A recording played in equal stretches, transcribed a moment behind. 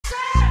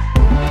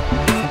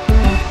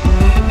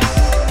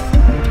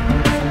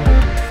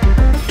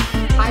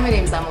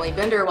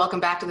Ravinder. Welcome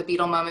back to the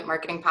Beetle Moment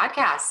Marketing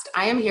Podcast.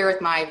 I am here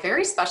with my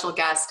very special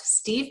guest,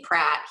 Steve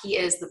Pratt. He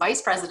is the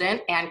Vice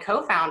President and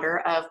co-founder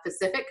of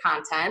Pacific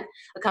Content,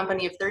 a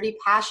company of 30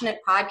 passionate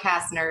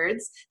podcast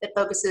nerds that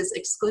focuses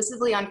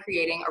exclusively on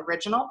creating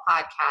original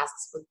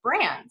podcasts with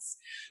brands.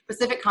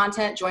 Pacific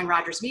Content joined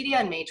Rogers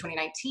Media in May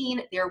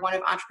 2019. They are one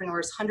of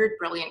Entrepreneur's 100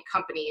 Brilliant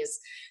Companies.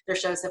 Their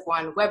shows have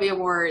won Webby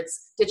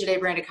Awards, Digiday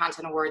Branded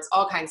Content Awards,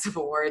 all kinds of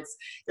awards.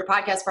 Their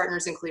podcast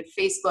partners include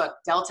Facebook,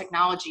 Dell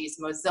Technologies,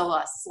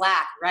 Mozilla, Slack,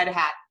 Red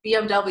Hat,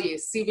 BMW,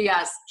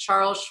 CBS,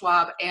 Charles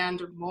Schwab,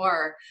 and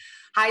more.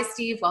 Hi,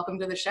 Steve. Welcome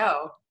to the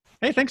show.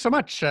 Hey, thanks so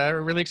much.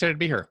 Really excited to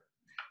be here.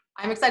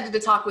 I'm excited to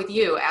talk with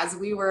you. As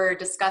we were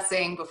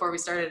discussing before we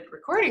started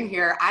recording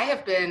here, I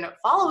have been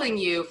following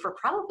you for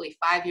probably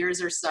 5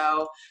 years or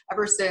so,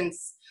 ever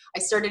since I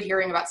started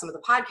hearing about some of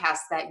the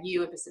podcasts that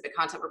you and Pacific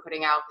Content were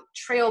putting out.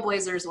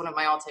 Trailblazers, one of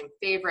my all-time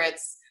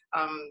favorites.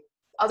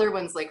 Other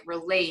ones like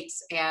Relate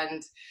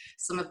and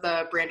some of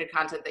the branded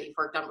content that you've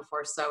worked on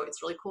before. So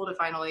it's really cool to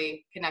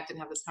finally connect and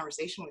have this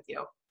conversation with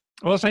you.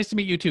 Well, it's nice to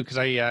meet you too, because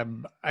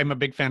I'm a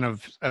big fan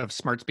of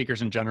smart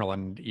speakers in general,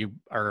 and you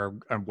are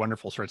a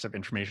wonderful source of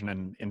information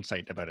and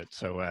insight about it.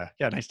 So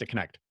yeah, nice to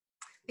connect.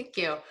 Thank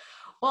you.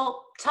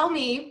 Well, tell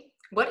me,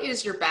 what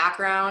is your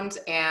background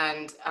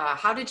and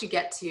how did you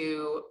get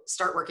to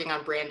start working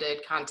on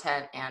branded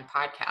content and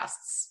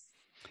podcasts?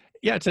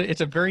 Yeah,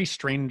 it's a very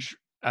strange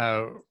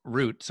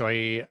route. So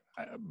I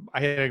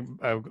had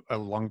a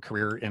long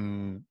career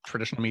in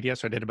traditional media.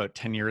 So I did about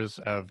 10 years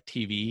of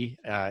TV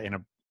in a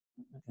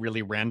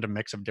really random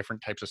mix of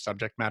different types of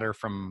subject matter,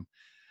 from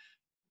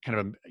kind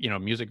of a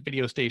music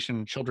video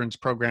station, children's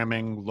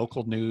programming,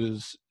 local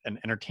news, an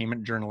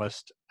entertainment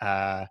journalist.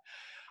 As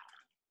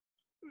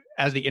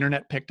the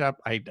internet picked up,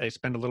 I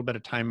spent a little bit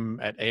of time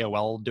at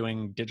AOL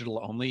doing digital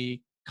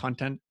only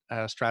content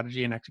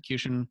strategy and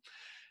execution.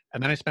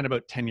 And then I spent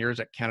about 10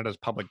 years at Canada's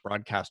public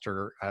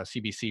broadcaster,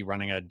 CBC,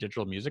 running a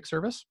digital music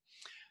service.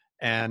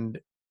 And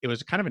it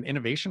was kind of an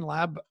innovation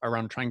lab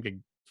around trying to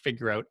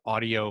figure out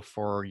audio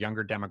for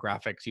younger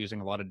demographics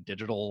using a lot of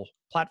digital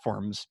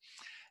platforms.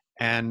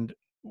 And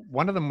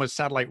one of them was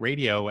satellite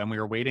radio. And we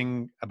were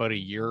waiting about a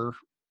year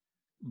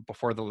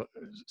before the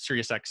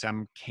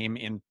SiriusXM came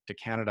into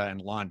Canada and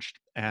launched.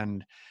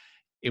 And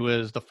it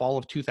was the fall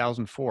of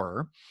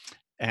 2004.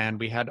 And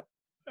we had,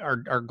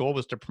 our goal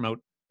was to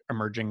promote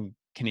emerging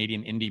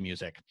Canadian indie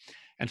music.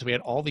 And so we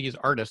had all these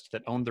artists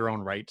that owned their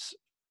own rights,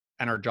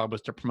 and our job was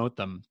to promote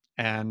them.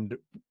 And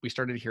we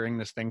started hearing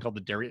this thing called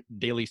the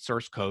Daily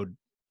Source Code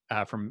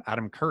from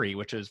Adam Curry,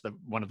 which is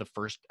one of the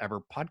first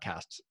ever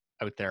podcasts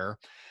out there.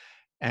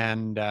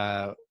 And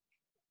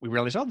we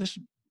realized, this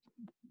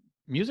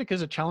music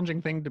is a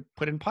challenging thing to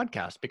put in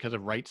podcasts because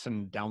of rights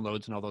and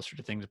downloads and all those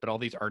sorts of things. But all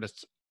these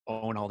artists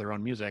own all their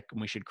own music,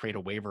 and we should create a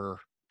waiver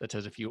that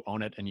says if you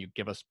own it and you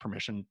give us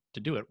permission to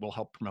do it, we'll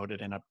help promote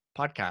it in a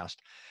podcast.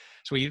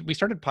 So we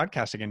started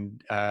podcasting in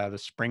the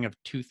spring of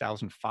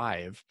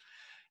 2005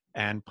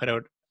 and put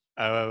out,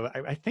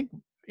 I think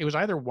it was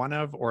either one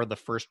of or the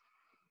first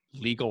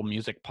legal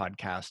music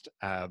podcast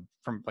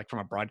from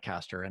a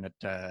broadcaster. And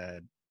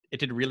it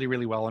did really,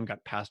 really well and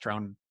got passed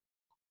around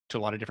to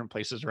a lot of different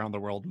places around the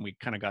world. And we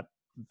kind of got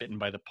bitten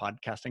by the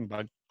podcasting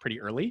bug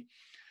pretty early.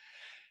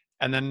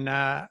 And then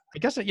I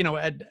guess,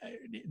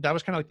 that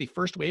was kind of like the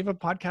first wave of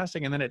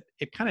podcasting. And then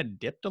it kind of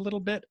dipped a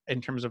little bit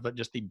in terms of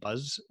just the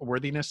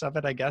buzzworthiness of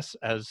it, I guess,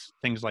 as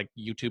things like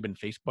YouTube and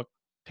Facebook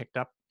picked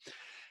up.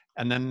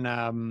 And then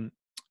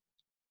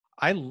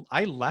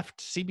I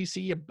left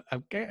CBC,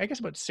 I guess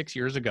about 6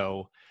 years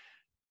ago,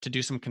 to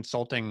do some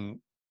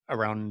consulting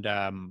around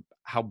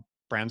how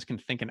brands can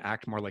think and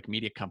act more like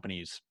media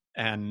companies.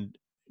 And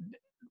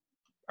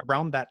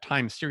around that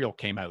time, Serial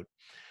came out.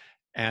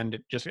 And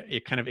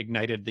it kind of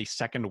ignited the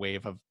second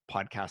wave of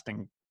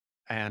podcasting.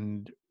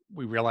 And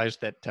we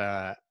realized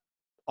that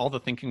all the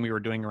thinking we were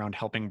doing around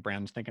helping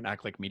brands think and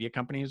act like media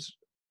companies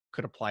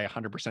could apply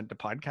 100% to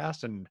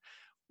podcasts. And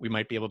we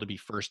might be able to be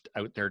first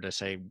out there to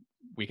say,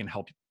 we can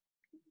help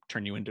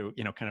turn you into,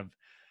 kind of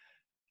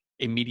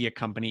a media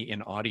company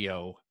in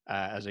audio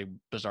as a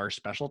bizarre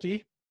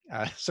specialty.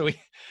 So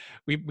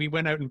we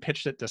went out and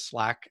pitched it to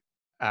Slack.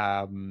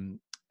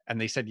 And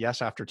they said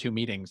yes after 2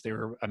 meetings. They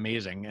were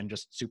amazing and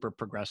just super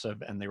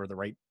progressive, and they were the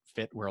right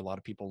fit where a lot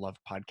of people love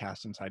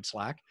podcasts inside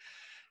Slack.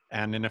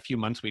 And in a few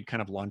months, we'd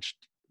kind of launched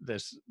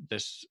this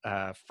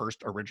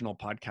first original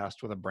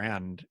podcast with a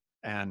brand,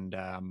 and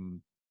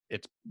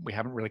we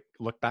haven't really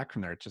looked back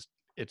from there.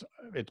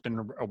 It's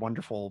been a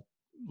wonderful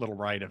little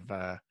ride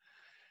of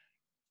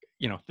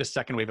this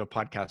second wave of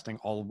podcasting,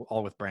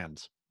 all with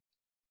brands.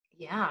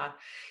 Yeah,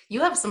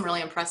 you have some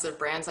really impressive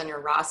brands on your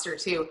roster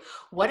too.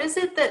 What is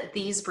it that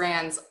these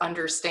brands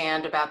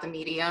understand about the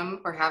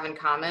medium or have in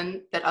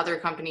common that other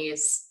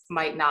companies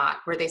might not,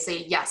 where they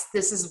say, yes,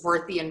 this is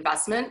worth the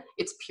investment.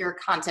 It's pure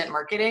content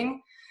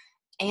marketing.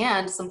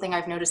 And something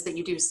I've noticed that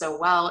you do so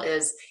well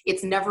is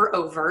it's never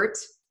overt.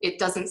 It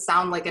doesn't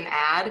sound like an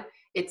ad.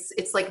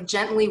 It's like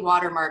gently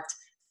watermarked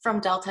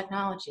from Dell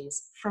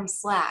Technologies, from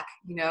Slack.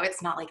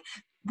 It's not like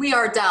we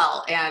are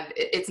Dell, and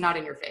it's not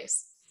in your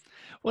face.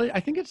 Well, I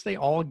think it's they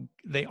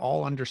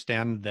all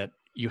understand that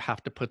you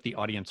have to put the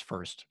audience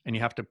first, and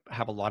you have to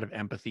have a lot of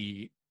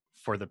empathy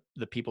for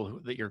the people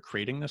that you're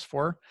creating this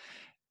for,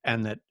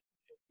 and that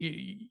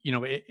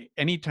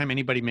anytime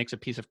anybody makes a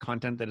piece of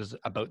content that is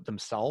about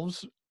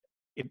themselves,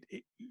 it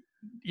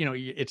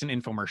it's an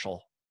infomercial.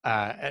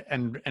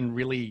 And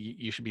really,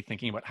 you should be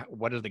thinking about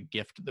what is the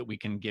gift that we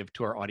can give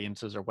to our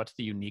audiences, or what's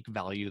the unique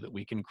value that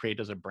we can create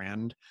as a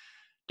brand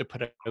to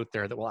put out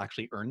there that will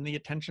actually earn the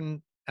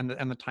attention and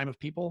the time of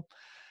people.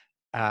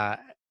 uh,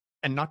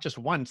 and not just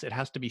once. It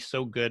has to be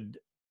so good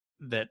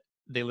that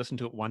they listen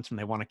to it once and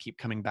they want to keep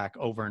coming back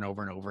over and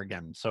over and over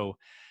again. So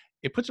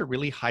it puts a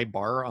really high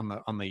bar on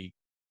the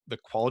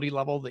quality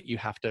level that you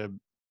have to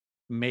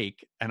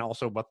make, and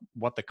also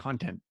what the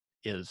content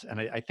is. And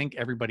I think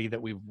everybody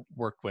that we've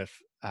worked with,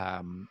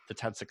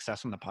 that's had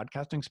success in the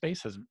podcasting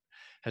space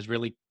has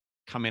really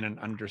come in and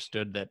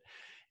understood that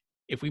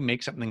if we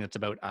make something that's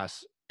about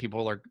us,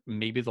 people are,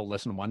 maybe they'll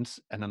listen once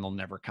and then they'll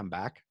never come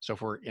back. So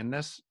if we're in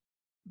this,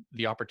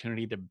 the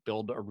opportunity to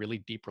build a really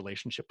deep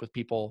relationship with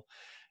people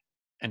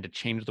and to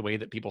change the way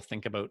that people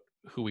think about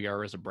who we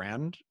are as a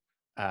brand,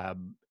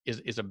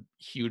 is a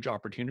huge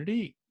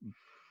opportunity.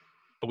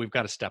 But we've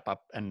got to step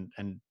up and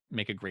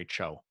make a great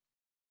show.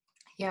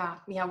 Yeah.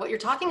 What you're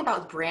talking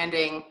about with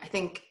branding, I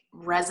think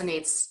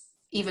resonates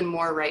even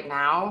more right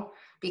now,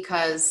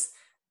 because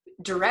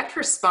direct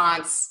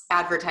response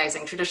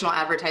advertising, traditional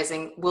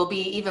advertising, will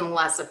be even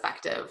less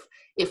effective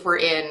if we're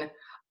in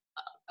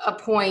a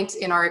point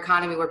in our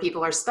economy where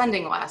people are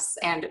spending less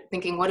and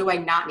thinking, what do I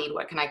not need?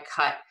 What can I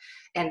cut?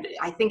 And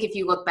I think if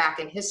you look back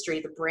in history,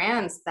 the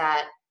brands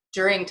that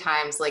during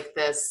times like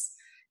this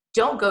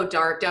don't go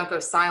dark, don't go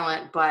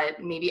silent,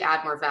 but maybe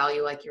add more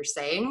value, like you're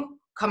saying,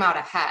 come out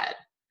ahead.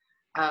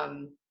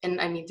 And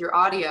I mean, through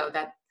audio,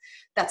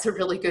 that's a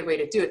really good way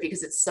to do it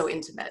because it's so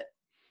intimate.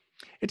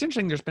 It's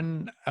interesting. There's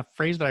been a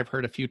phrase that I've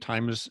heard a few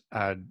times,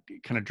 kind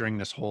of during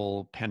this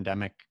whole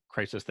pandemic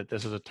crisis, that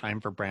this is a time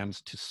for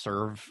brands to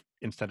serve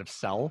instead of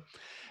sell.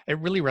 It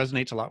really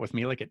resonates a lot with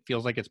me. Like, it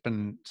feels like it's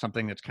been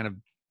something that's kind of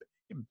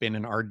been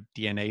in our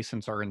DNA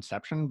since our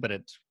inception, but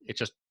it's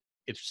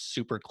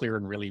super clear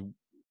and really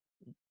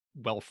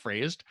well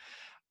phrased.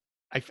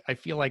 I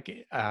feel like,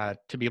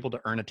 to be able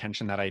to earn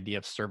attention, that idea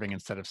of serving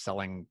instead of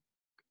selling,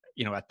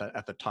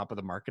 at the top of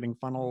the marketing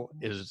funnel,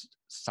 is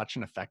such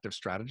an effective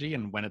strategy.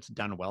 And when it's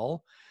done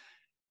well,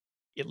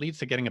 it leads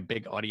to getting a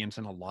big audience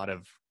and a lot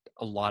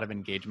of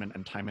engagement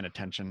and time and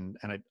attention.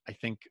 And I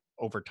think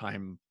over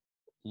time,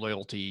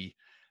 loyalty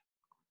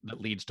that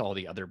leads to all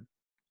the other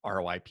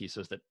ROI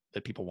pieces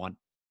that people want.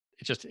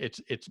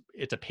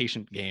 It's a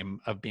patient game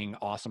of being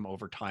awesome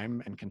over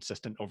time and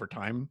consistent over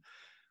time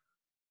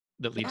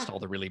that leads Yeah. to all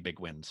the really big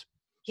wins.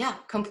 Yeah,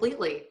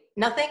 completely.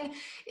 Nothing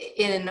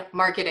in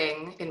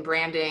marketing, in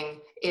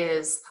branding,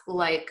 is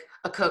like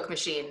a Coke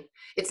machine.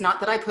 It's not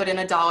that I put in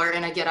 $1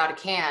 and I get out a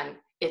can.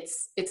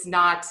 It's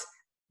not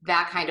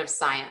that kind of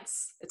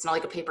science. It's not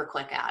like a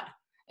pay-per-click ad.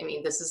 I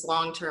mean, this is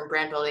long-term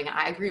brand building.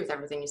 I agree with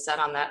everything you said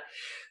on that.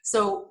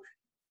 So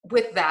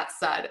with that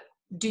said,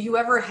 do you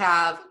ever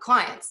have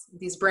clients,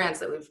 these brands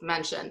that we've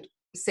mentioned,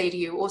 say to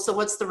you, well, so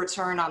what's the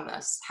return on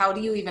this? How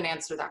do you even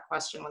answer that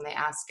question when they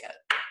ask it?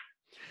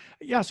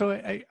 Yeah. So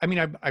I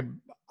mean,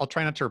 I'll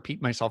try not to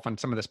repeat myself on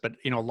some of this, but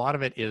a lot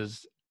of it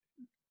is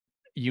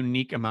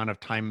unique amount of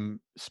time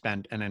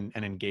spent and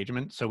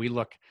engagement. So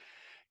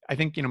I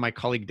think, my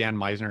colleague Dan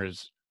Meisner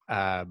is,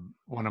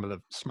 one of the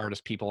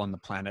smartest people on the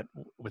planet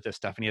with this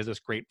stuff. And he has this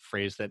great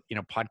phrase that,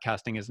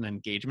 podcasting is an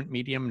engagement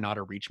medium, not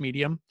a reach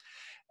medium.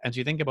 And so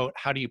you think about,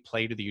 how do you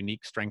play to the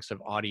unique strengths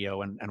of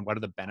audio, and what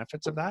are the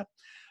benefits of that?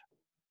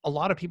 A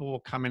lot of people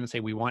will come in and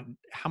say,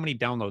 how many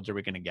downloads are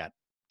we going to get?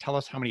 Tell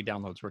us how many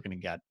downloads we're going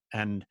to get.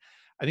 And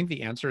I think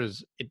the answer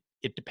is,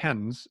 it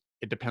depends.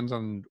 It depends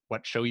on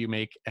what show you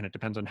make, and it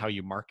depends on how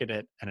you market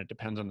it, and it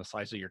depends on the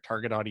size of your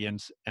target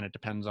audience, and it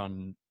depends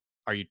on,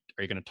 are you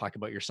going to talk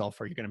about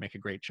yourself, or are you going to make a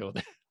great show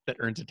that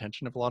earns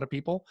attention of a lot of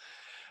people?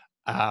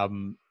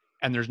 And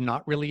there's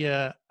not really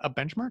a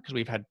benchmark, because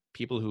we've had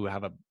people who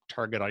have a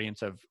target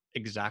audience of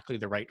exactly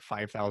the right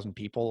 5,000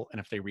 people, and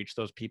if they reach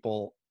those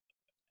people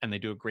and they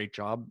do a great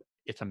job,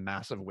 it's a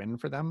massive win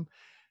for them.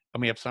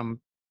 And we have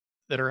some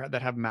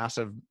that have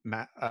massive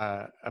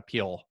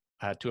appeal,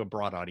 to a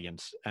broad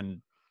audience,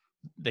 and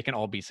they can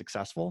all be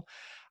successful.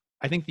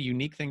 I think the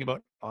unique thing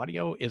about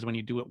audio is, when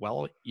you do it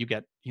well, you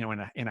get,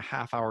 in a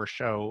half hour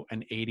show,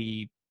 an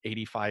 80,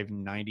 85,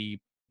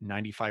 90,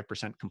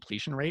 95%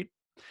 completion rate.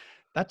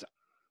 That's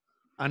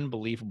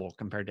unbelievable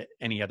compared to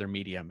any other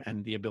medium.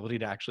 And the ability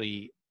to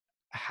actually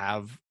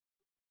have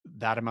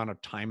that amount of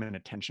time and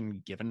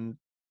attention given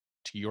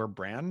to your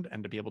brand,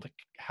 and to be able to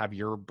have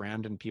your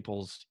brand in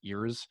people's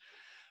ears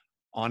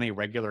on a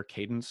regular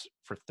cadence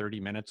for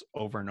 30 minutes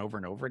over and over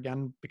and over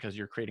again, because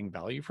you're creating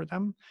value for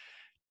them,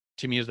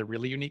 to me is the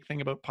really unique thing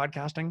about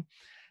podcasting.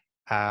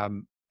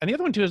 And the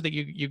other one too is that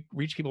you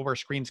reach people where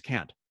screens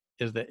can't.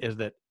 Is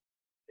that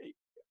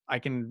I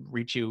can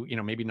reach you,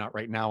 maybe not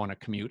right now on a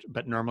commute,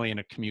 but normally in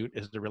a commute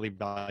is a really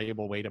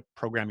valuable way to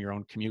program your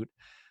own commute,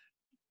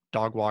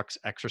 dog walks,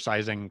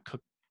 exercising,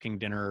 cooking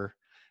dinner.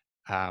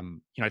 I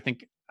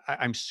think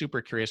I'm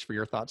super curious for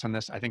your thoughts on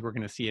this. I think we're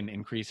going to see an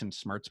increase in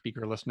smart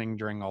speaker listening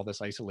during all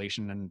this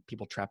isolation and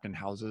people trapped in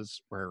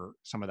houses where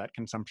some of that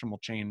consumption will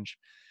change.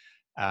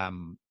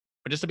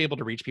 But just to be able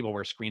to reach people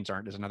where screens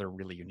aren't is another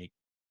really unique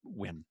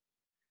win.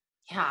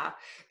 Yeah,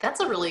 that's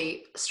a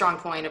really strong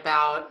point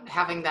about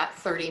having that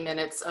 30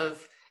 minutes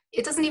of,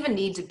 it doesn't even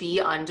need to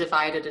be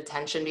undivided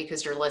attention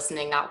because you're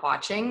listening, not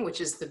watching, which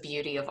is the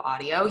beauty of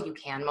audio. You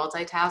can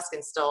multitask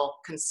and still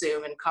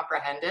consume and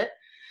comprehend it.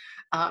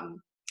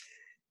 Um,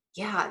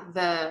 yeah,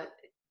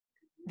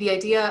 the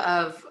idea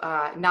of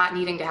not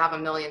needing to have a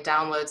million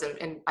downloads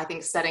and I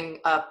think setting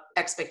up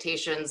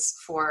expectations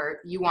for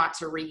you want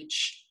to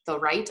reach the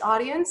right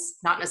audience,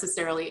 not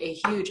necessarily a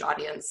huge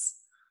audience.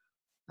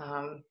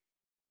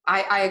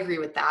 I agree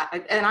with that.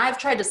 And I've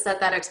tried to set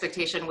that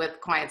expectation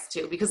with clients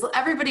too, because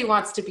everybody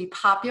wants to be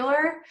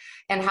popular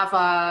and have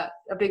a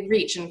big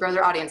reach and grow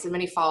their audience and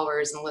many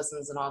followers and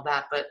listens and all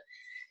that. But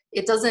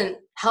it doesn't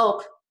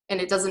help and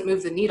it doesn't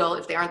move the needle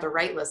if they aren't the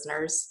right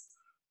listeners.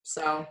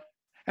 So.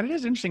 And it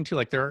is interesting too,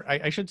 like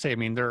I should say, I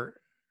mean,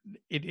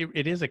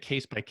 it is a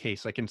case by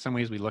case. Like in some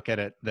ways we look at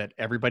it that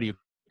everybody who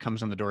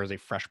comes in the door is a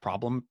fresh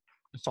problem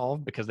to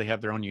solve because they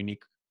have their own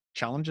unique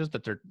challenges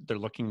that they're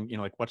looking,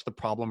 like what's the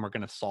problem we're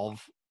going to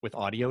solve with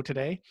audio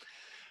today.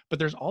 But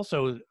there's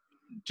also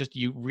just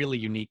really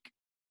unique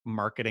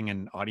marketing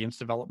and audience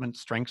development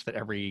strengths that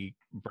every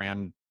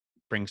brand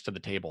brings to the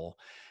table.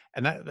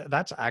 And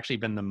that's actually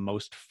been the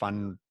most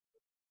fun,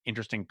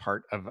 interesting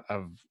part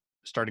of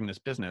starting this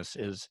business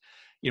is,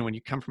 when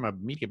you come from a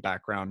media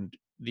background,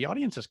 the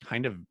audience is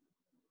kind of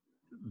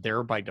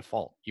there by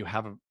default. You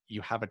have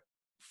a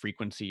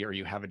frequency or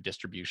you have a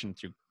distribution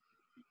through,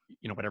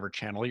 whatever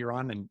channel you're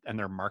on and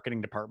their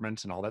marketing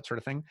departments and all that sort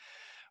of thing.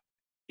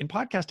 In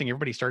podcasting,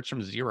 everybody starts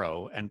from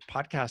zero, and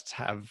podcasts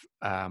have,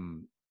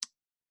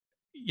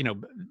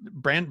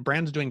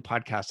 brands doing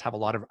podcasts have a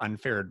lot of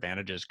unfair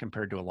advantages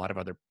compared to a lot of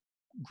other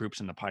groups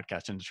in the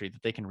podcast industry,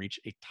 that they can reach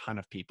a ton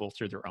of people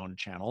through their own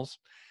channels.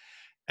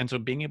 And so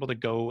being able to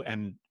go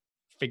and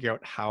figure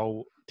out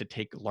how to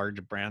take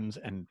large brands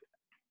and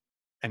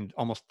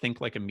almost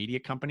think like a media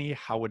company,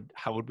 how would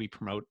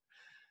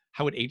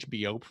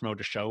HBO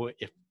promote a show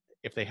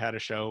if they had a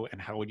show,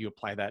 and how would you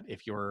apply that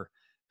if you're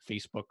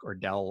Facebook or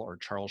Dell or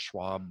Charles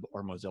Schwab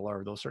or Mozilla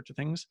or those sorts of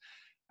things?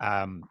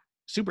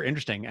 Super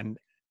interesting.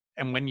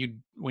 And when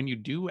you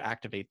do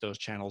activate those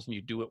channels and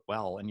you do it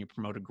well and you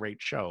promote a great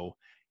show,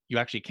 you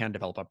actually can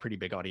develop a pretty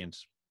big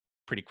audience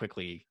pretty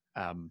quickly,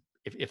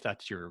 if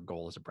that's your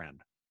goal as a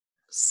brand.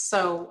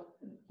 So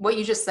what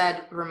you just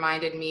said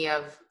reminded me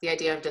of the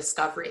idea of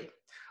discovery,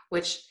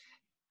 which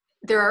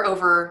there are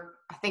over,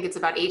 I think it's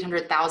about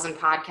 800,000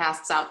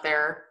 podcasts out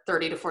there,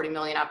 30 to 40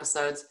 million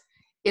episodes.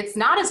 It's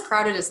not as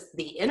crowded as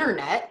the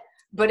internet,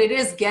 but it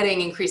is getting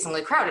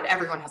increasingly crowded.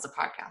 Everyone has a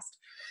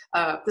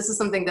podcast. This is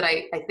something that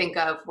I think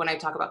of when I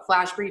talk about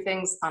flash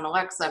briefings on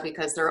Alexa,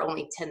 because there are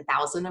only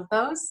 10,000 of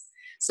those.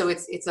 So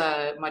it's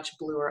a much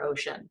bluer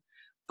ocean.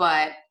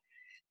 But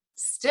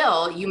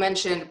still, you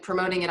mentioned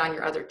promoting it on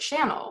your other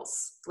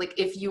channels. Like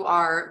if you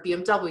are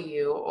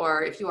BMW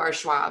or if you are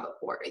Schwab,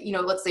 or,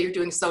 let's say you're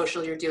doing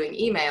social, you're doing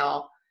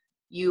email,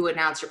 you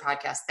announce your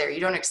podcast there. You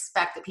don't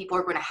expect that people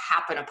are going to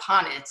happen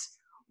upon it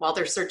while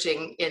they're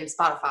searching in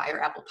Spotify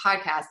or Apple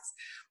Podcasts.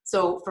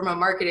 So from a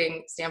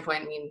marketing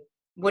standpoint, I mean,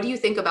 what do you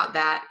think about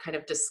that kind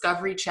of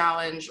discovery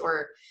challenge,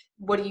 or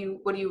what do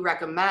you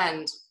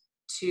recommend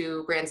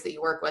to brands that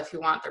you work with who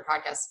want their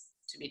podcasts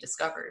to be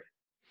discovered?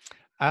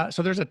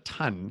 So there's a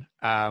ton.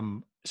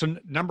 So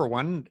number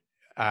one,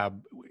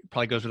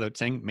 probably goes without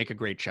saying, make a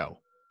great show.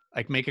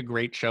 Like make a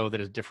great show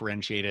that is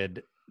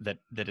differentiated, that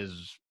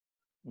is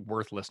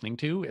worth listening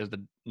to, is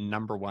the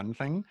number one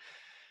thing.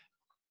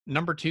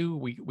 Number two,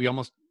 we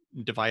almost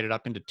divide it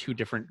up into two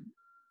different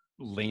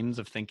lanes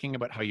of thinking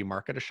about how you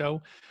market a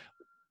show.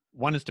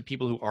 One is to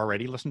people who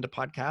already listen to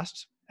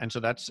podcasts. And so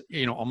that's,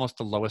 almost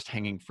the lowest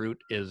hanging fruit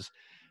is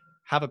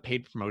have a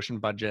paid promotion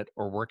budget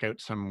or work out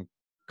some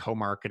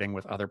co-marketing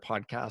with other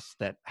podcasts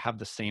that have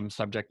the same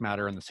subject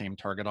matter and the same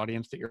target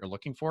audience that you're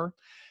looking for,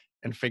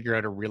 and figure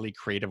out a really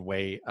creative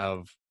way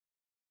of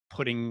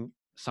putting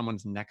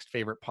someone's next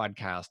favorite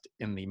podcast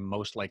in the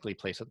most likely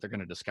place that they're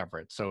going to discover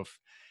it. So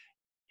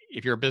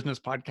if you're a business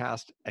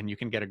podcast and you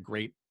can get a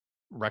great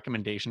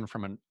recommendation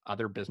from an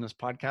other business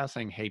podcast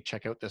saying, hey,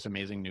 check out this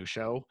amazing new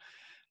show,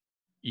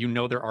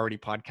 they're already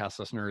podcast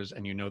listeners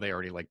and they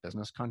already like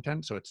business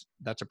content. So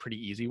that's a pretty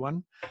easy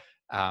one.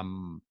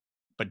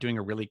 But doing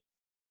a really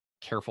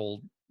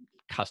careful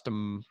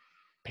custom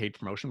paid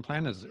promotion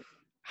plan is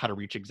how to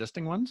reach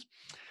existing ones.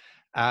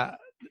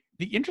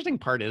 The interesting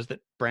part is that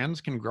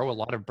brands can grow a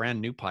lot of brand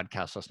new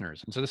podcast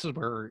listeners. And so this is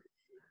where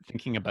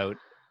thinking about,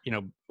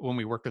 when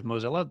we worked with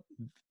Mozilla,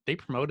 they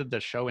promoted the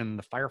show in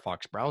the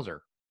Firefox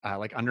browser,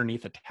 like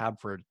underneath a tab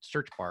for a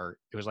search bar.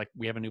 It was like,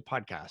 we have a new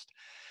podcast.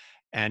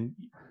 And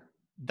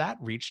that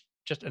reached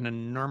just an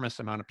enormous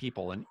amount of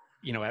people. And,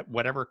 at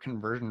whatever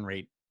conversion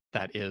rate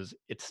that is,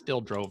 it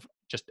still drove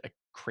just a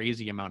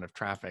crazy amount of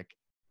traffic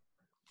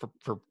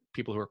for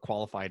people who are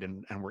qualified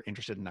and were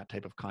interested in that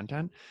type of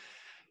content.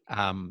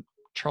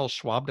 Charles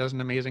Schwab does an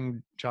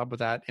amazing job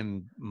with that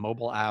in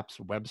mobile apps,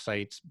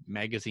 websites,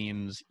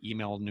 magazines,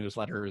 email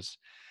newsletters.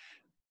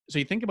 So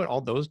you think about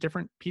all those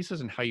different pieces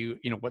and how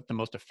what the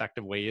most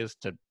effective way is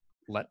to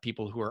let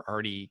people who are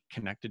already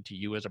connected to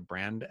you as a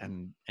brand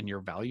and your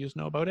values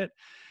know about it.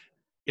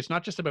 It's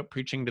not just about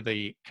preaching to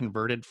the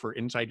converted for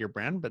inside your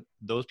brand, but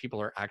those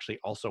people are actually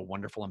also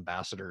wonderful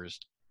ambassadors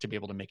to be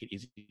able to make it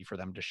easy for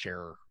them to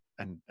share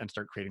and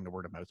start creating the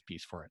word of mouth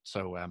piece for it.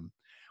 So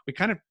we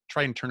kind of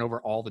try and turn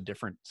over all the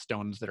different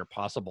stones that are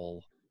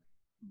possible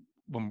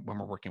when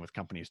we're working with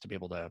companies to be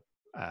able to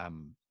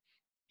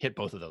hit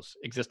both of those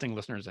existing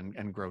listeners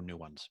and grow new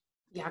ones.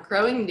 Yeah,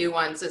 growing new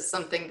ones is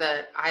something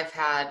that I've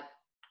had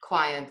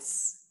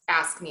clients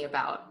ask me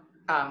about.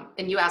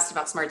 And you asked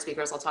about smart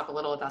speakers. I'll talk a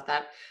little about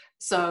that.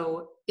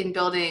 So in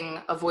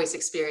building a voice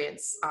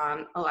experience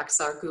on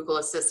Alexa or Google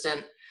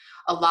Assistant,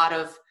 a lot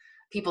of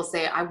people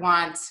say, I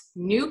want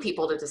new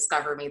people to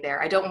discover me there.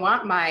 I don't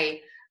want my,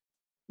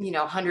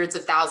 hundreds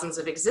of thousands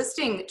of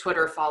existing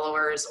Twitter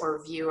followers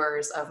or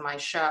viewers of my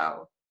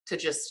show to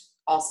just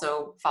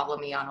also follow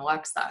me on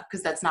Alexa,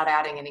 because that's not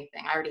adding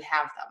anything. I already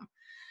have them.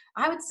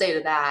 I would say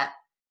to that,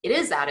 it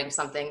is adding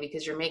something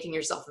because you're making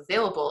yourself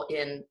available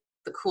in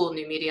the cool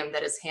new medium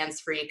that is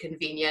hands-free,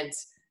 convenient,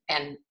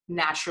 and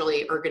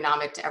naturally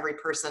ergonomic to every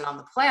person on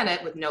the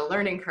planet with no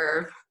learning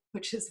curve,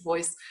 which is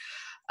voice.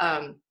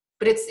 But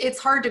it's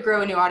hard to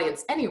grow a new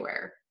audience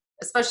anywhere,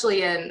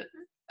 especially in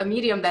a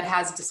medium that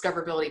has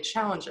discoverability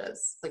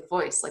challenges like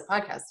voice, like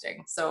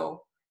podcasting.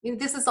 So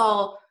this is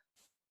all,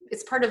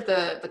 it's part of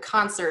the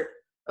concert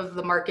of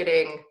the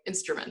marketing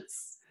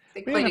instruments.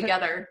 They play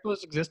together.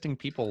 Those existing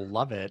people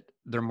love it.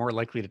 They're more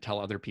likely to tell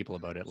other people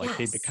about it. Like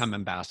yes. They become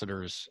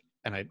ambassadors.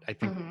 And I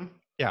think,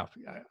 yeah,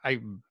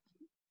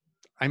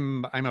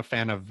 I'm a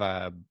fan of,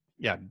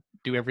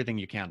 do everything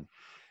you can.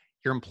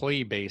 Your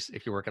employee base,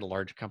 if you work at a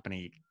large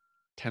company,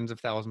 tens of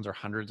thousands or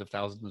hundreds of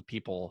thousands of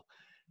people,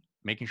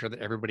 making sure that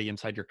everybody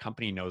inside your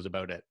company knows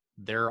about it.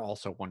 They're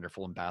also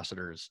wonderful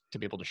ambassadors to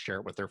be able to share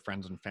it with their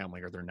friends and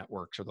family or their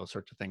networks or those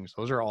sorts of things.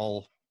 Those are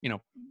all,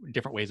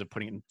 different ways of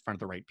putting it in front of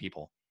the right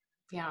people.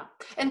 Yeah.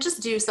 And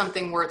just do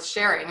something worth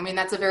sharing. I mean,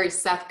 that's a very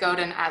Seth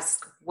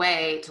Godin-esque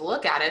way to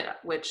look at it,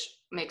 which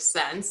makes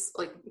sense.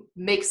 Like,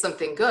 make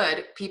something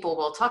good, people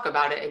will talk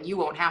about it and you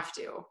won't have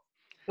to,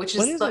 which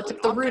is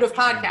the root of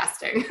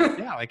podcasting.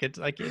 Yeah.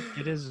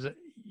 It is,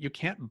 you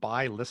can't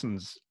buy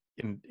listens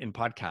in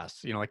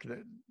podcasts, you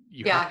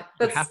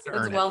have to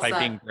earn it by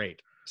being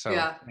great. So,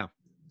 yeah.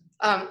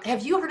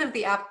 Have you heard of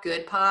the app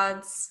Good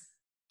Pods?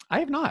 I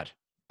have not.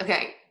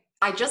 Okay.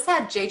 I just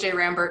had JJ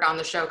Ramberg on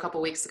the show a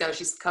couple weeks ago.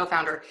 She's the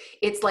co-founder.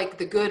 It's like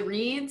the Good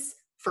Reads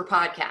for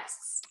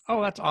podcasts.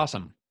 Oh, that's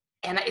awesome.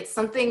 And it's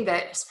something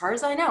that, as far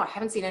as I know, I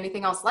haven't seen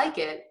anything else like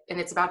it. And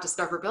it's about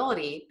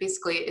discoverability.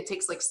 Basically, it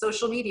takes like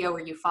social media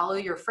where you follow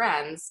your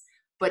friends,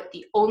 but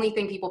the only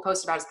thing people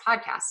post about is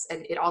podcasts.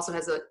 And it also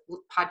has a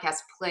podcast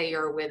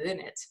player within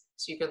it.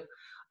 So you can,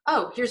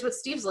 oh, here's what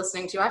Steve's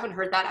listening to. I haven't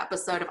heard that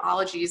episode of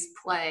Ologies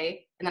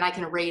play. And then I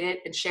can rate it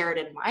and share it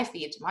in my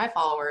feed to my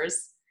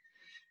followers.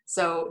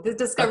 So the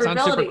discoverability, that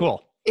sounds super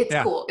cool. It's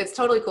cool. It's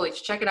totally cool. You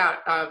should check it out.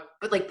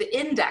 But like the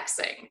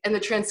indexing and the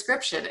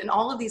transcription and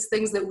all of these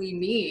things that we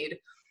need,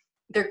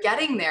 they're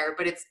getting there.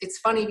 But it's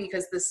funny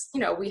because this,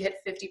 we hit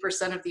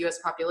 50% of the US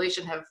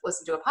population have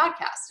listened to a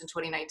podcast in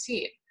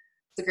 2019.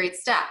 It's a great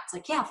stat. It's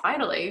like, yeah,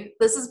 finally,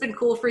 this has been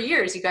cool for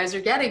years. You guys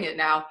are getting it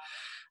now.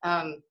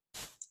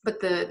 But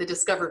the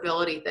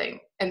discoverability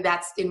thing, and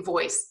that's in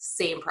voice,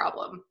 same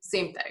problem,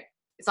 same thing.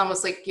 It's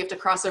almost like you have to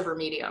cross over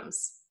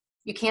mediums.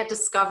 You can't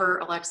discover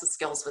Alexa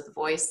skills with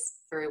voice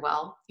very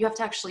well. You have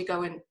to actually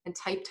go in and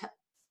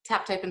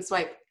tap, type, and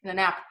swipe in an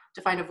app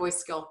to find a voice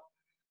skill.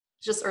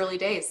 It's just early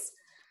days.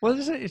 Well,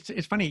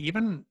 it's funny.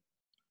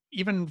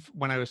 Even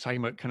when I was talking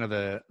about kind of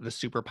the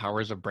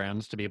superpowers of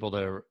brands to be able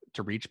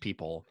to reach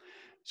people.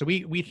 So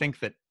we think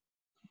that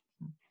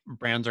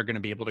brands are going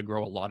to be able to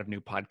grow a lot of new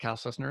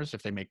podcast listeners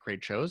if they make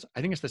great shows.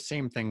 I think it's the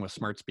same thing with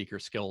smart speaker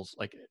skills.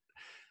 Like,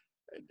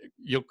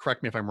 you'll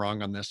correct me if I'm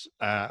wrong on this,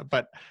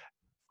 but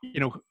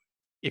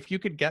if you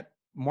could get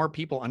more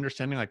people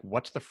understanding, like,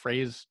 what's the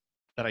phrase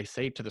that I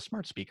say to the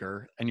smart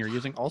speaker, and you're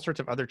using all sorts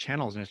of other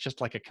channels, and it's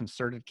just like a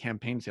concerted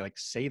campaign to like,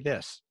 say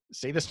this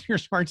to your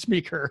smart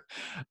speaker.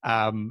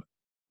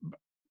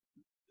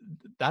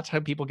 That's how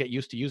people get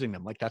used to using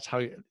them. Like, that's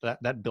how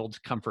that builds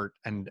comfort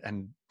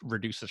and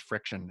reduces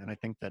friction. And I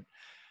think that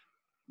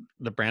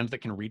the brands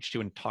that can reach to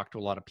and talk to a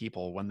lot of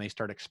people, when they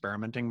start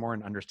experimenting more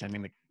and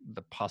understanding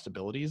the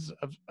possibilities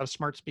of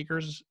smart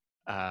speakers,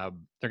 they're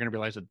going to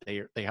realize that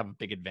they have a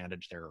big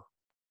advantage there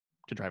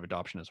to drive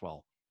adoption as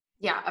well.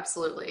 Yeah,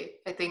 absolutely.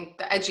 I think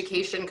the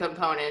education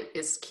component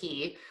is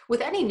key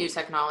with any new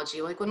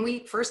technology. Like when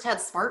we first had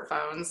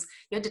smartphones,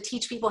 you had to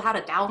teach people how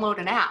to download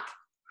an app.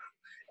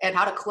 and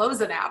how to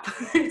close an app.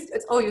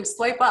 Oh, you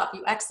swipe up,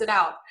 you exit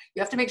out.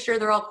 You have to make sure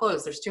they're all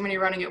closed. There's too many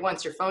running at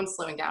once. Your phone's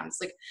slowing down.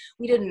 It's like,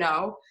 we didn't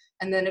know.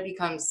 And then it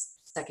becomes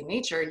second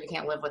nature and you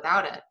can't live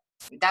without it.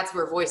 That's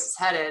where voice is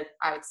headed,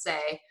 I would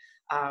say.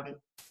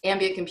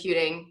 Ambient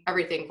computing,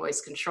 everything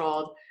voice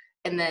controlled.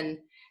 And then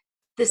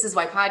this is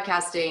why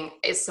podcasting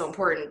is so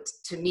important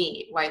to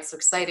me, why it's so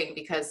exciting,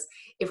 because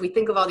if we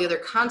think of all the other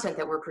content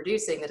that we're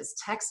producing that is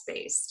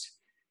text-based,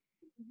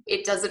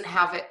 it doesn't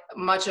have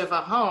much of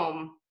a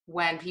home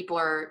when people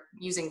are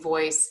using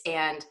voice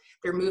and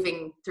they're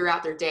moving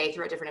throughout their day,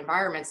 throughout different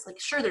environments. Like,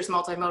 sure, there's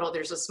multimodal,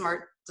 there's a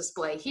smart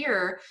display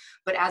here,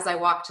 but as I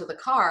walk to the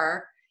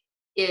car,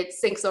 it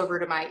syncs over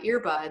to my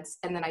earbuds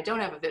and then I don't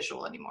have a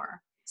visual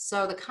anymore.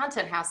 So the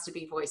content has to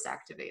be voice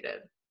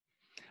activated.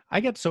 I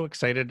get so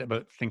excited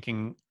about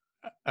thinking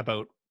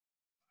about,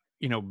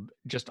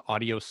 just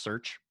audio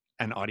search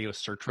and audio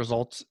search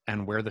results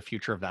and where the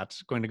future of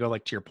that's going to go.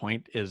 Like, to your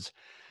point is,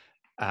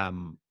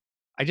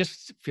 I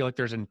just feel like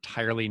there's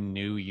entirely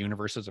new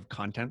universes of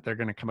content that are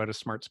going to come out of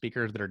smart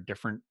speakers that are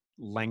different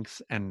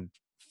lengths and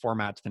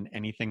formats than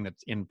anything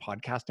that's in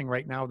podcasting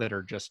right now, that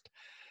are just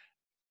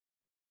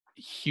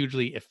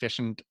hugely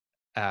efficient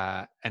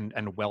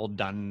and well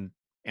done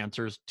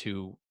answers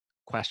to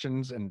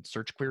questions and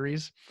search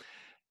queries.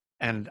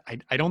 And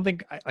I don't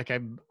think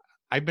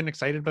I've been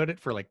excited about it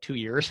for like 2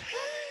 years,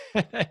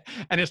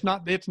 and it's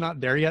not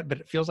there yet, but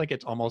it feels like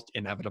it's almost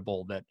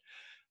inevitable that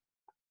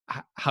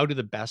how do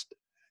the best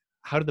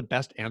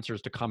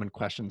answers to common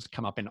questions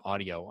come up in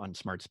audio on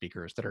smart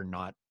speakers that are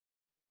not,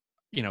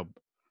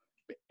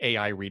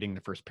 AI reading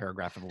the first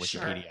paragraph of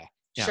Wikipedia. Sure.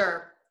 Yeah.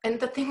 Sure. And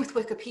the thing with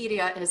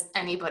Wikipedia is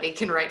anybody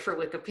can write for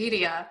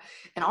Wikipedia.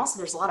 And also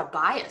there's a lot of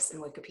bias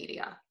in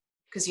Wikipedia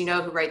because you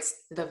know who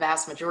writes the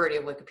vast majority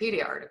of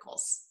Wikipedia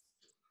articles.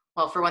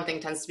 Well, for one thing,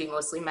 tends to be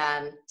mostly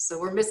men. So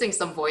we're missing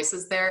some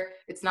voices there.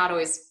 It's not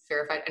always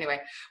verified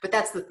anyway, but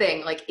that's the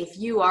thing. Like, if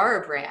you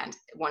are a brand,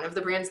 one of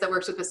the brands that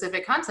works with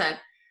specific content,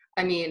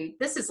 I mean,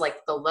 this is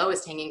like the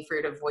lowest hanging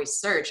fruit of voice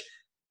search.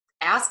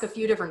 Ask a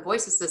few different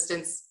voice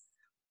assistants,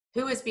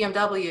 who is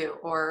BMW,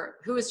 or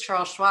who is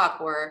Charles Schwab,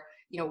 or,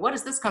 what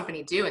does this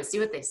company do, and see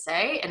what they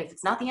say. And if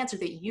it's not the answer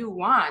that you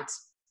want,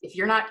 if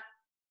you're not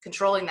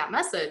controlling that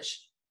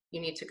message, you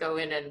need to go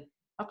in and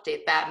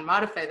update that and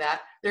modify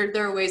that. There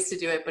are ways to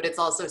do it, but it's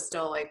also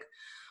still like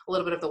a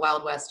little bit of the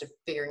Wild West of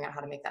figuring out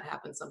how to make that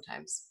happen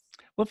sometimes.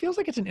 Well, it feels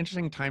like it's an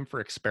interesting time for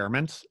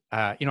experiments.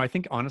 I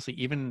think honestly,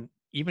 even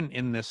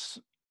in this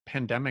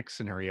pandemic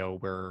scenario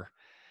where,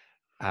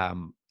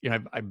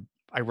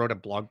 I wrote a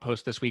blog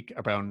post this week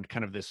around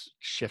kind of this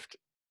shift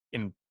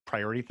in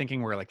priority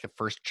thinking, where like the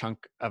first chunk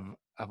of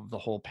the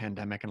whole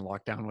pandemic and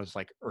lockdown was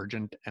like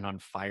urgent and on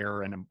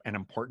fire and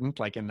important,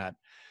 like in that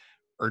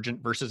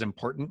urgent versus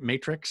important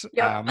matrix.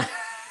 Yep.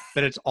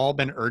 But it's all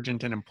been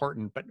urgent and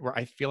important, but where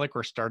I feel like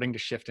we're starting to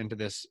shift into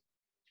this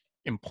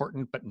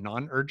important but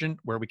non-urgent,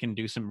 where we can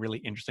do some really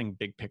interesting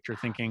big picture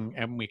thinking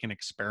and we can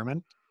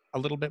experiment a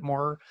little bit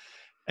more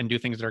and do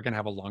things that are going to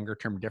have a longer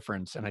term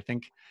difference. And I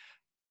think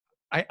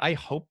I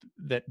hope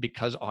that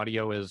because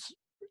audio is,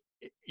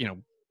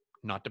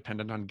 not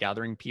dependent on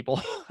gathering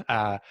people,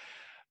 and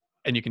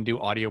you can do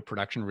audio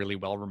production really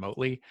well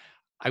remotely,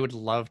 I would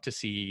love to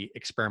see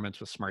experiments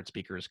with smart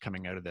speakers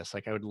coming out of this.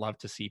 Like, I would love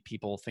to see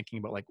people thinking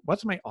about, like,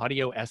 what's my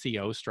audio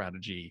SEO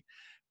strategy?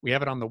 We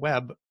have it on the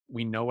web.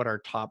 We know what our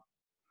top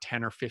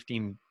 10 or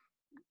 15,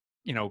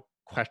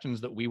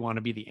 questions that we want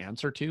to be the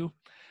answer to.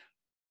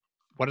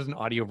 What does an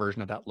audio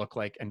version of that look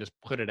like? And just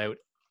put it out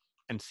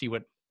and see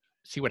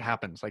what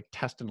happens. Like,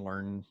 test and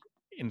learn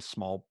in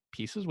small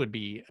pieces would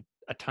be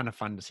a ton of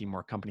fun to see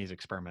more companies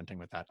experimenting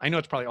with that. I know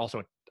it's probably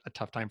also a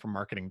tough time for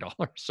marketing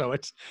dollars, so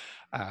it's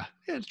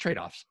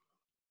trade-offs.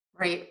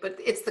 Right, but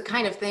it's the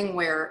kind of thing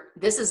where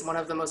this is one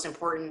of the most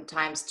important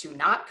times to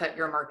not cut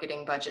your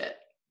marketing budget.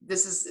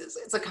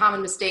 It's a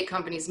common mistake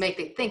companies make.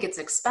 They think it's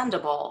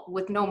expendable.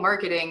 With no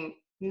marketing,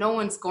 no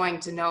one's going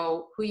to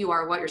know who you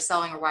are, what you're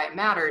selling, or why it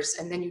matters,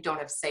 and then you don't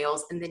have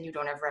sales, and then you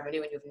don't have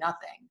revenue, and you have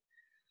nothing.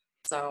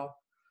 So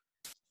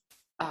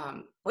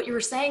what you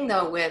were saying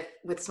though with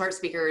smart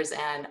speakers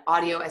and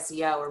audio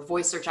SEO or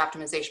voice search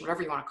optimization,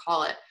 whatever you want to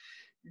call it,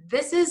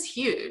 this is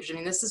huge. I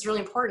mean, this is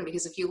really important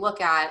because if you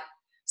look at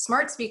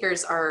smart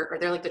speakers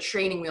they're like the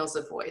training wheels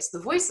of voice.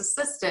 The voice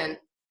assistant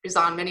is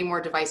on many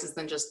more devices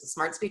than just the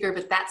smart speaker,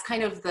 but that's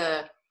kind of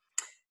the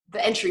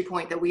entry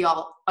point that we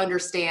all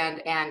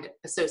understand and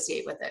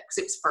associate with it because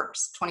it was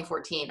first,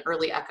 2014,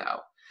 early Echo.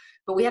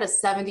 But we had a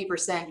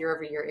 70%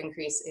 year-over-year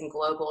increase in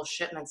global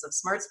shipments of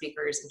smart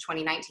speakers in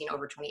 2019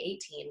 over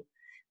 2018.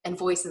 And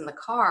voice in the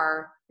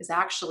car is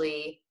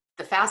actually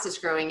the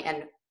fastest growing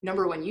and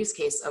number one use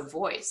case of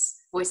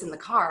voice. Voice in the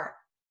car,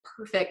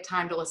 perfect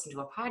time to listen to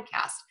a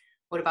podcast.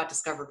 What about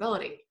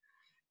discoverability?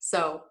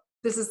 So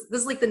this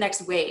is like the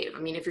next wave.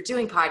 I mean, if you're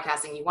doing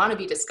podcasting, you want to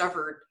be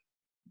discovered.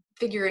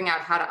 Figuring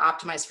out how to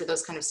optimize for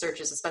those kind of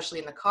searches, especially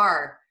in the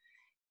car,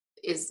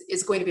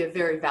 is going to be a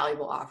very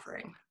valuable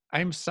offering.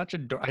 I'm such a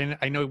dork.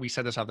 I know we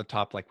said this off the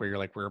top, like where you're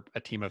like, we're a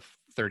team of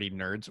 30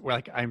 nerds. We're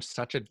like, I'm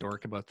such a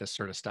dork about this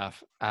sort of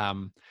stuff.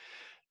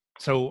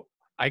 So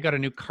I got a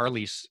new car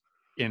lease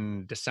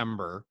in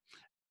December,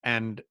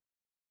 and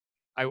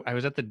I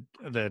was at the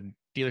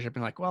dealership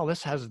and like, well,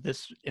 this has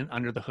this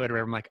under the hood, or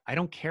whatever. I'm like, I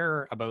don't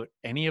care about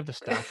any of the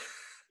stuff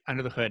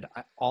under the hood.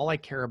 All I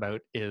care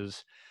about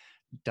is,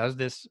 does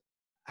this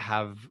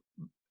have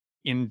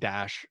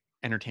in-dash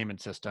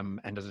entertainment system,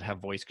 and does it have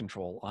voice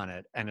control on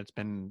it? And it's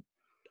been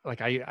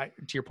like, I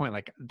to your point,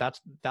 like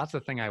that's the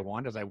thing I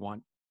want, is I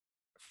want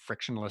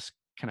frictionless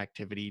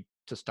connectivity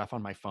to stuff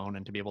on my phone,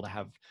 and to be able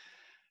to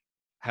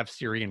have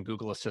Siri and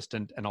Google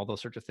Assistant and all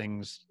those sorts of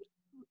things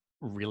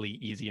really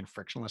easy and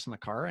frictionless in the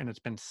car. And it's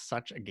been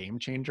such a game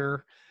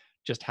changer,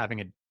 just having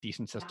a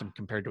decent system Yeah.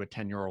 compared to a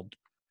 10-year-old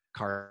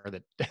car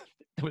that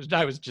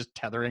I was just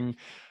tethering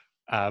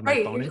my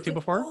Right. phone It's into like,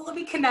 before. oh, let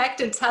me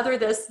connect and tether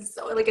this.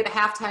 So like at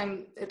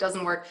halftime, it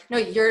doesn't work. No,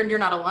 you're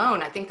not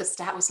alone. I think the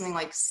stat was something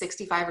like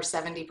 65 or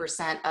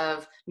 70%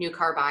 of new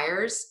car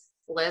buyers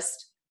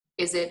list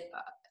is it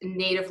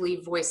natively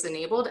voice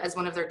enabled as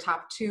one of their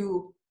top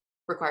two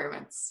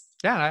requirements.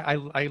 Yeah,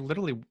 I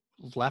literally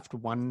left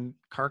one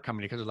car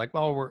company because it's like,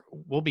 well,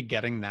 we'll be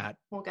getting that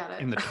We'll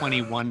get in it. the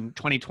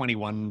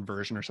 2021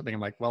 version or something. I'm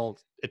like, well,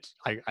 it's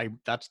I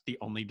that's the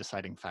only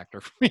deciding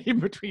factor for me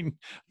between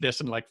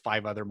this and like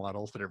 5 other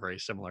models that are very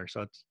similar.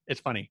 So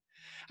it's funny.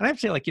 And I have to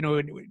say, like,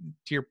 to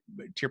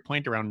your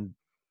point around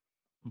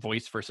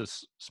voice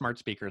versus smart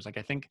speakers, like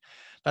I think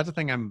that's the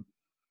thing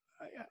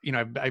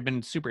I've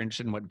been super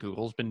interested in what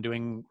Google's been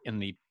doing in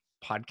the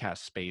podcast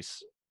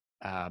space,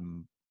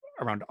 um,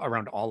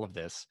 around all of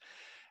this.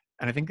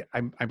 And I think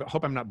I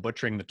hope I'm not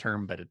butchering the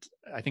term, but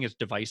I think it's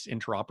device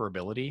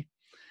interoperability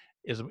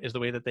is the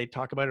way that they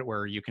talk about it,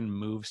 where you can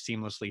move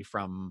seamlessly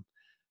from,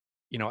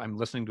 I'm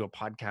listening to a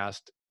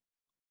podcast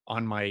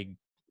on my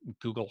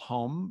Google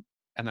Home,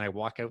 and then I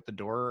walk out the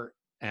door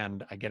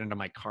and I get into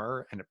my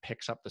car and it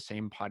picks up the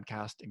same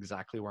podcast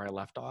exactly where I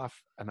left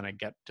off. And then I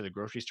get to the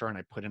grocery store and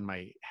I put in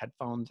my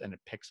headphones and it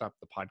picks up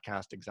the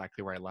podcast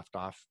exactly where I left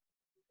off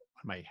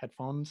on my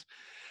headphones.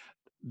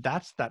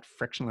 That's that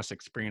frictionless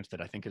experience that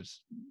I think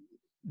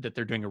that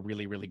they're doing a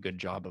really, really good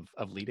job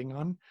of leading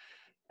on.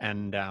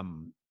 And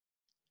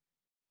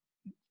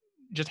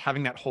just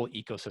having that whole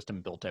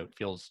ecosystem built out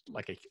feels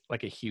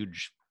like a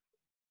huge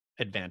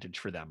advantage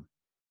for them.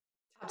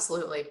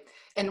 Absolutely.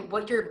 And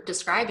what you're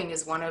describing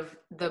is one of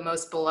the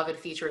most beloved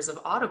features of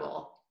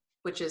Audible,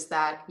 which is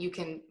that you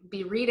can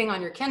be reading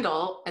on your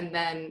Kindle and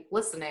then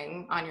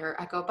listening on your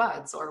Echo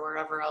Buds or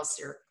wherever else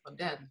you're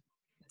plugged in.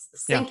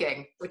 It's the Yeah.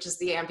 syncing, which is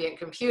the ambient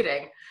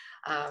computing.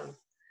 Um,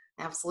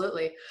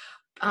 absolutely.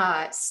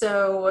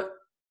 So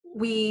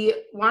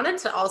we wanted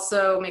to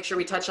also make sure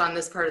we touch on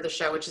this part of the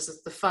show, which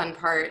is the fun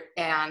part.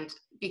 And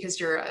because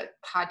you're a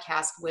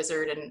podcast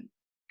wizard and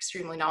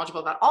extremely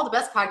knowledgeable about all the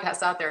best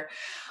podcasts out there,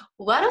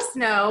 let us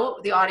know,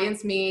 the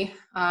audience, me,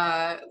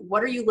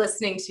 what are you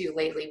listening to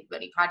lately?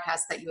 Any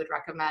podcasts that you would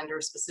recommend,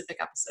 or specific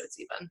episodes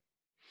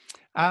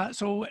even?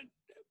 So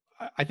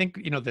I think,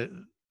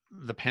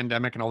 the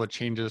pandemic and all the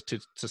changes to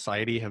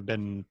society have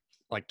been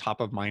like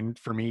top of mind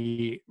for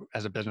me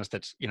as a business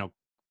that's,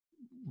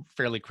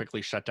 fairly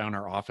quickly shut down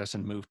our office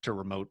and moved to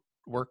remote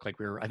work. Like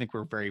I think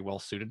we're very well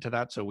suited to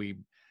that. So we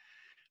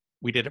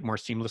did it more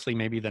seamlessly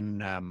maybe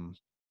than I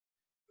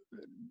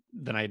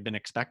had been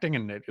expecting,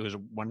 and it was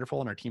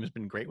wonderful, and our team has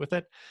been great with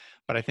it.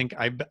 But I think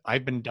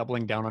I've been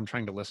doubling down on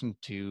trying to listen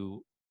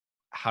to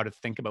how to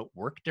think about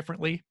work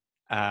differently,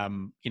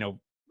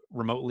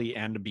 remotely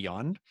and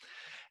beyond.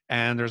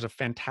 And there's a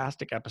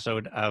fantastic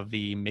episode of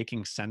the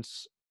Making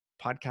Sense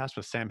podcast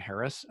with Sam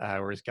Harris,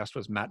 where his guest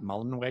was Matt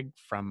Mullenweg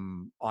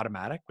from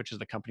Automatic, which is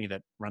the company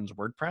that runs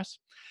WordPress.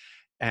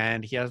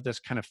 And he has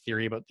this kind of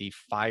theory about the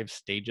 5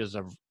 stages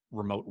of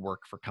remote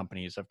work for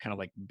companies, of kind of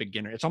like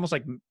beginner. It's almost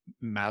like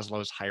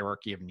Maslow's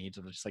hierarchy of needs,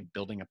 of just like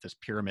building up this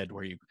pyramid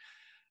where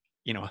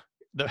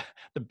the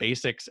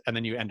basics, and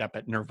then you end up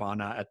at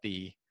nirvana at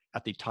the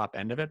top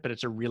end of it. But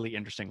it's a really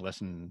interesting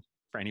listen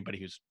for anybody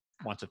who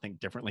wants to think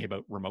differently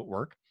about remote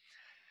work.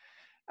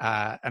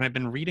 And I've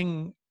been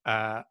reading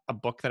a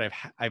book that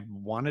I've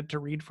wanted to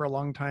read for a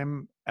long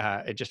time.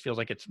 It just feels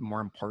like it's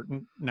more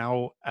important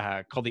now,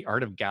 called The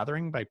Art of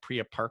Gathering by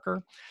Priya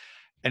Parker.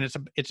 And it's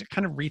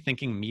kind of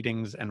rethinking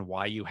meetings and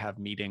why you have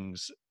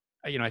meetings.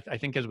 I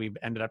think as we've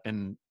ended up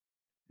in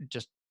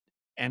just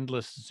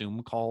endless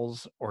Zoom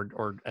calls,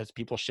 or as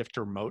people shift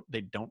to remote,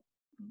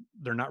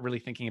 they're not really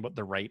thinking about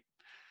the right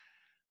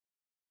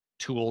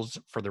tools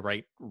for the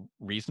right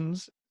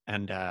reasons.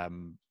 And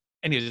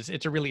anyways,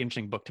 it's a really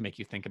interesting book to make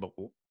you think about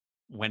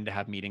when to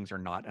have meetings or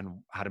not, and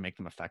how to make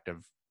them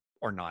effective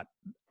or not.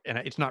 And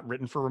it's not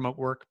written for remote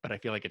work, but I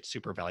feel like it's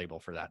super valuable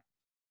for that.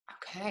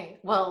 Okay,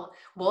 well,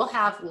 we'll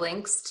have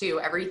links to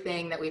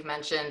everything that we've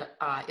mentioned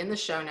in the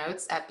show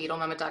notes at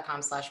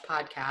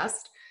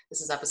beetlemoment.com/podcast.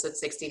 This is episode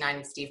 69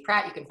 with Steve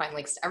Pratt. You can find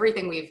links to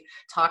everything we've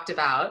talked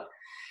about.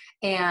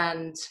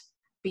 And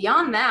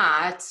beyond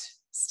that,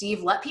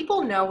 Steve, let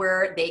people know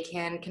where they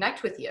can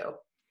connect with you.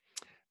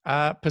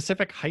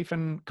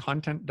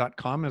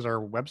 Pacific-content.com is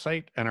our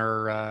website, and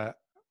our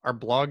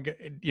blog.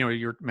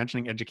 You're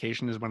mentioning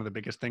education is one of the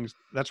biggest things.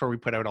 That's where we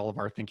put out all of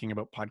our thinking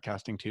about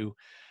podcasting too.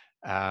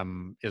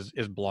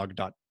 Is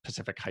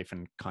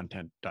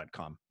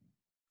blog.pacific-content.com.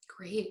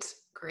 Great,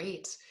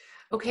 great.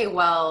 Okay,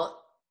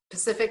 well,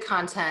 Pacific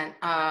Content,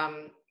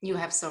 you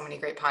have so many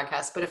great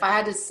podcasts, but if I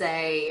had to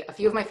say a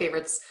few of my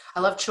favorites, I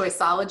love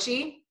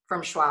Choiceology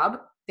from Schwab. I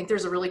think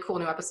there's a really cool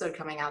new episode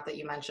coming out that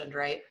you mentioned,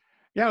 right?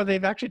 Yeah,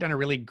 they've actually done a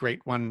really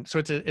great one. So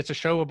it's a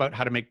show about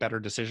how to make better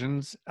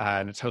decisions,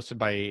 and it's hosted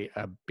by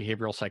a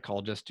behavioral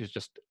psychologist who's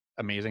just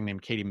amazing,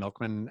 named Katie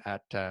Milkman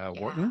at Yeah.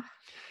 Wharton.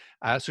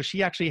 So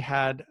she actually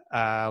had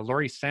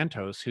Laurie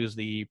Santos, who's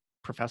the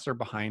professor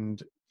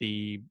behind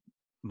the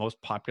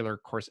most popular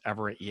course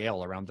ever at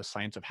Yale around the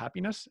science of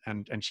happiness,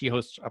 and she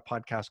hosts a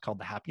podcast called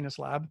the Happiness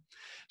Lab.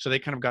 So they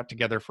kind of got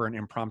together for an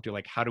impromptu,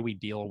 like, how do we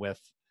deal with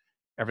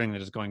everything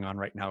that is going on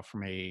right now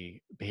from a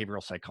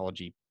behavioral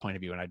psychology point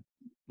of view? And I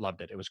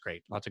loved it. It was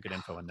great. Lots of good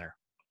info in there.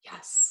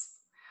 Yes.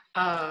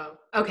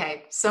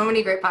 Okay. So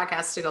many great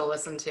podcasts to go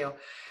listen to.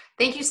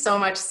 Thank you so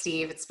much,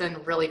 Steve. It's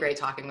been really great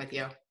talking with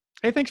you.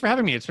 Hey, thanks for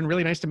having me. It's been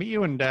really nice to meet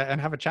you and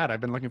have a chat.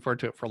 I've been looking forward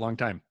to it for a long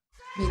time.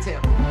 Me too.